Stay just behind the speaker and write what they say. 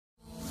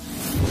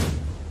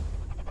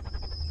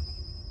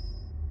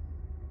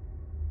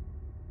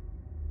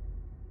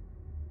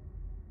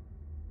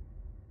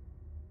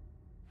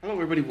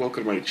everybody,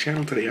 welcome to my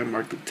channel. Today I'm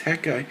Mark the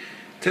Tech Guy.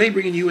 Today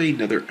bringing you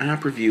another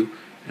app review,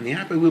 and the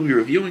app I will be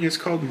reviewing is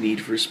called Need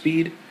for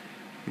Speed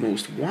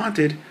Most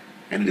Wanted,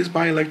 and it is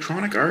by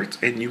Electronic Arts,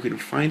 and you can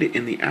find it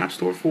in the App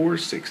Store for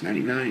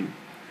 $6.99.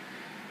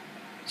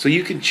 So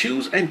you can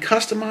choose and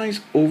customize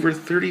over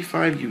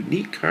 35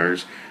 unique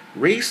cars,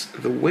 race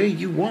the way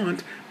you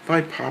want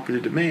by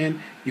popular demand.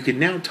 You can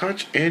now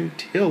touch and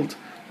tilt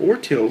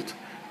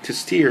to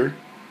steer,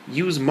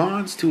 use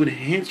mods to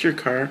enhance your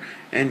car,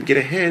 and get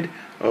ahead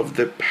of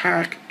the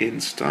pack in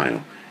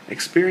style.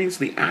 Experience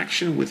the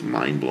action with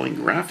mind-blowing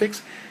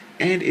graphics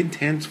and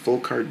intense full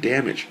car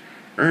damage.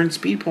 Earn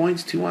speed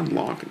points to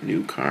unlock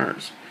new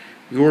cars.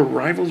 Your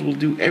rivals will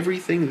do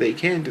everything they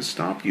can to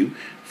stop you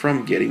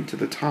from getting to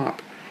the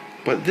top.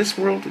 But this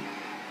world,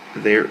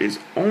 there is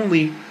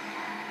only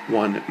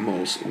one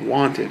most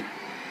wanted.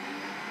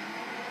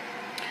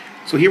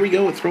 So here we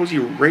go. It throws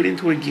you right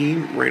into a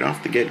game right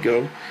off the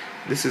get-go.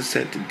 This is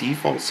set to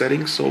default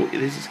settings, so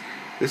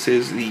this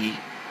is the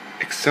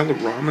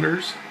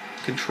accelerometers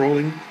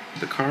controlling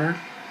the car.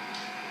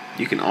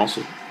 You can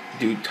also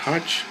do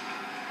touch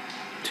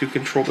to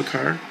control the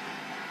car.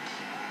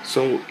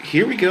 So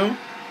here we go.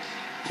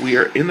 We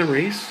are in the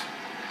race.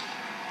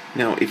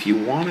 Now if you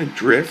want to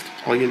drift,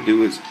 all you gotta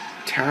do is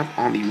tap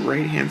on the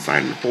right hand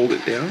side and hold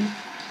it down.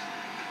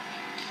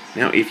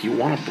 Now if you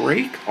want to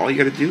brake, all you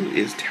gotta do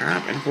is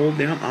tap and hold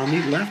down on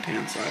the left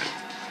hand side.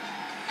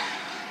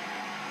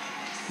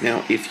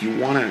 Now if you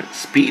want to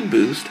speed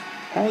boost,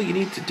 all you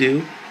need to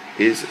do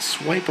is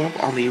swipe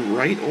up on the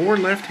right or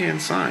left hand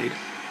side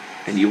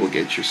and you will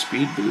get your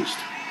speed boost.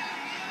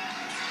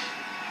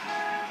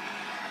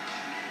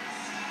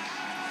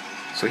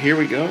 So here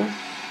we go.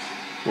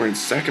 We're in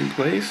second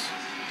place.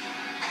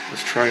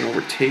 Let's try and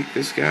overtake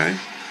this guy.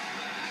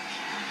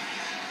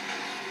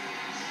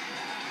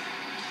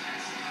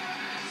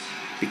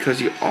 Because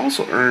you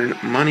also earn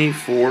money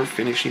for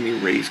finishing the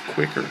race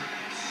quicker.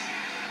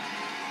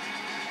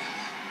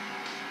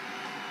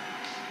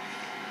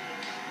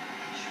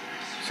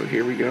 So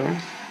here we go.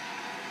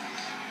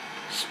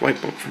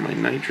 Swipe up for my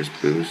nitrous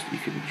boost. You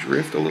can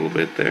drift a little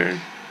bit there.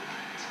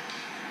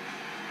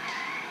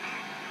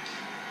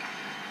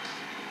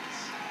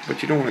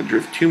 But you don't want to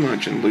drift too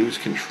much and lose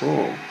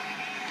control.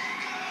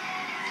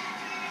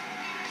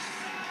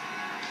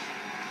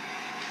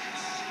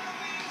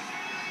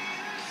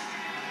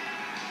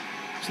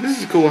 So this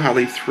is cool how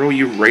they throw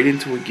you right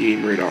into a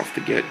game right off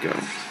the get-go.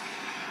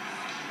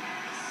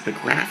 The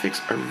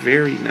graphics are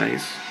very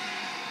nice.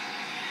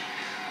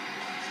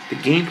 The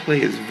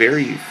gameplay is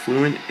very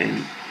fluent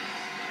and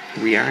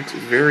reacts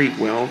very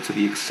well to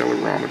the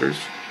accelerometers.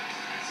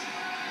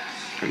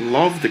 I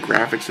love the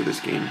graphics of this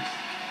game.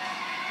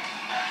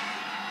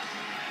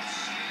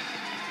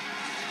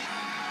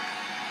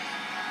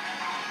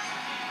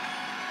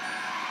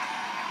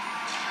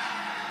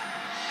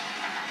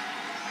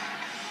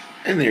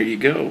 And there you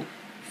go.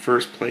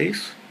 First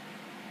place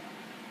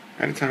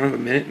at a time of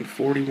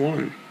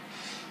 1:41.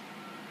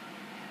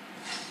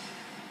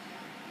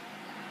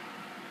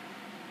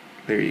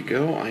 There you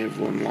go. I have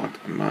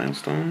unlocked a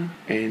milestone.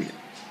 And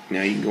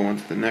now you can go on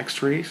to the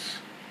next race.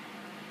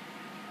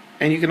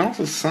 And you can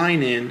also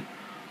sign in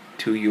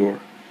to your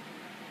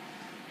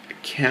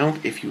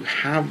account if you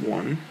have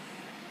one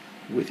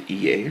with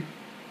EA.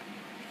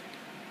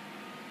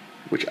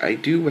 Which I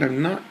do, but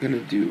I'm not going to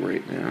do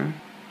right now.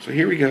 So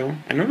here we go.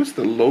 I noticed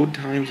the load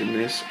times in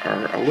this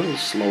are a little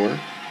slower.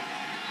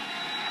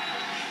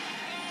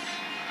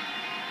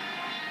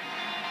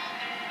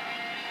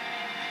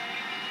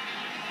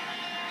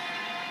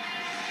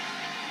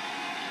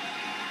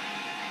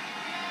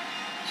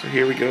 So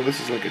here we go.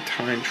 This is like a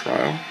time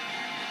trial.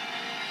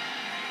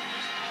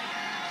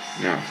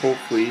 Now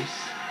hopefully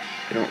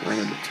I don't run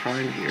out of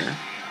time here.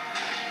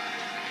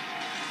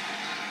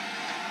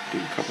 Do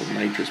a couple of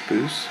nitrous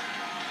boosts.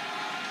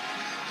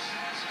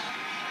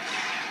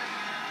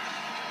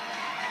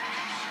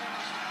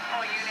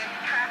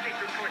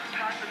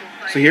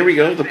 So here we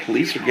go, the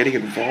police are getting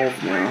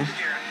involved now.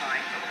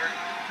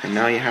 And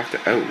now you have to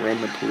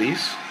outrun the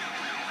police.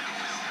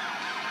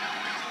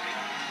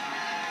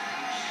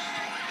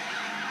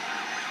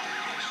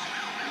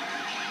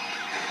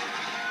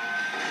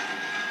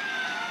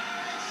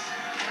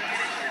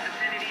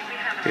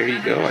 There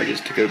you go, I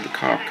just took out the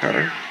cop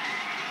car.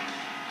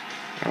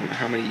 I don't know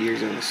how many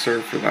years I will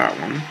serve for that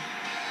one.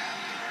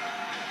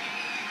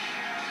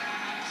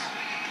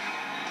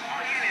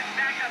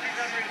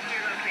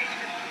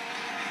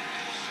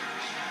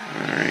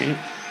 Alright.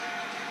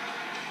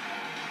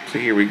 So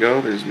here we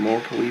go. There's more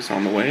police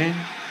on the way.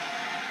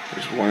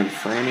 There's one in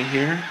front of me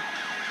here.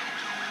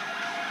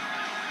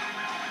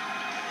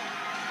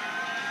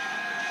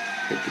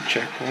 Hit the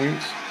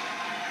checkpoints.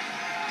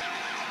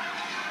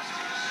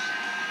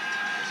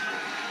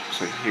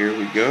 So here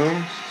we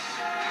go.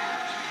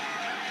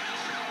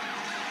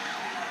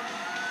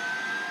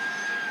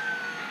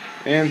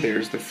 And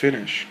there's the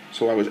finish.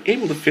 So I was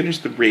able to finish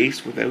the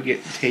race without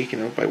getting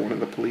taken out by one of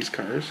the police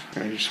cars.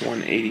 And I just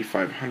won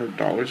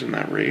 $8,500 in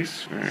that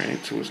race.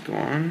 Alright, so let's go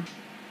on.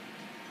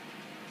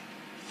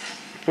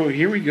 So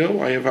here we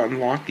go. I have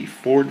unlocked the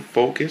Ford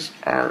Focus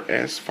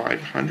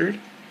RS500.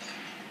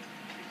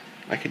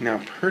 I can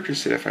now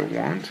purchase it if I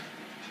want.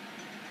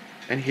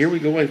 And here we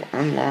go. I've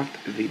unlocked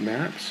the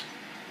maps.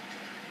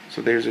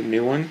 So there's a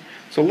new one.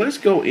 So let's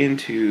go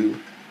into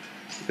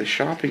the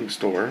shopping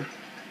store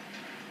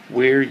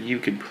where you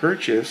can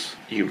purchase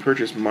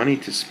money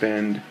to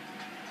spend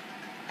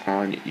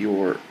on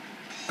your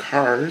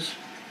cars.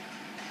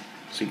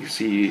 So you can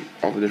see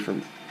all the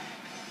different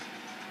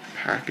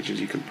packages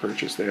you can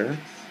purchase there.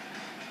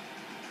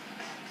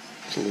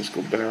 So let's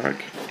go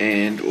back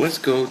and let's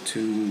go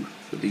to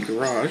the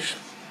garage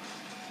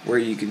where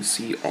you can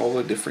see all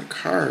the different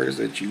cars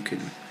that you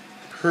can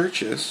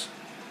purchase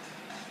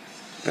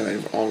that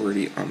I've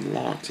already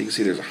unlocked. So you can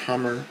see there's a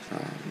Hummer.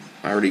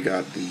 I already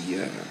got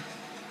the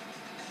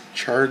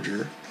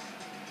Charger.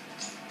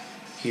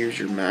 Here's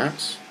your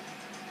maps.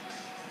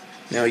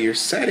 Now your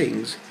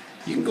settings,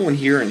 you can go in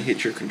here and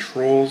hit your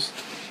controls,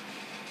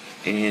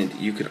 and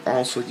you can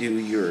also do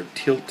your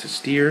tilt to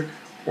steer,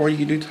 or you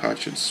can do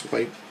touch and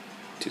swipe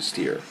to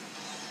steer.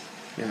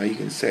 Now you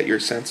can set your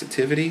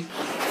sensitivity.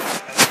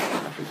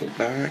 If we go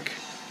back,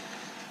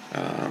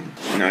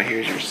 now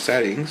here's your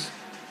settings.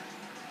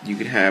 You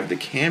can have the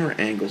camera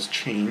angles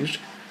changed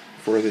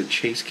for the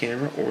chase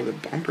camera or the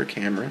bumper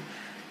camera.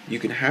 You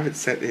can have it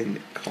set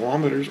in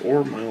kilometers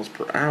or miles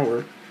per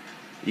hour.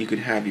 You can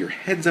have your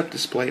heads-up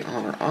display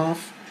on or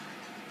off,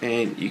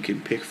 and you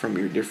can pick from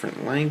your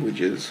different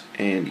languages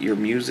and your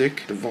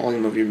music, the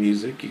volume of your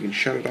music. You can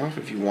shut it off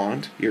if you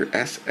want, your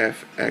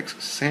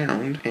SFX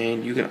sound,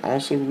 and you can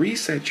also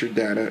reset your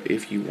data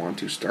if you want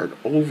to start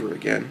over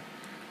again,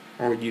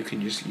 or you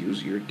can just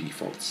use your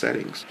default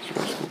settings. So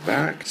let's go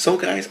back. So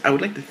guys, I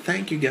would like to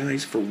thank you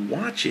guys for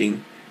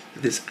watching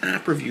this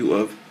app review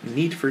of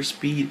Need for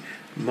Speed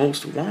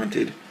Most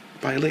Wanted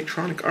by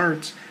Electronic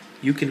Arts.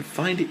 You can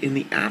find it in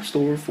the App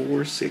Store for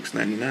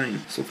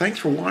 $6.99. So thanks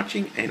for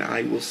watching, and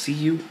I will see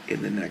you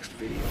in the next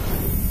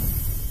video.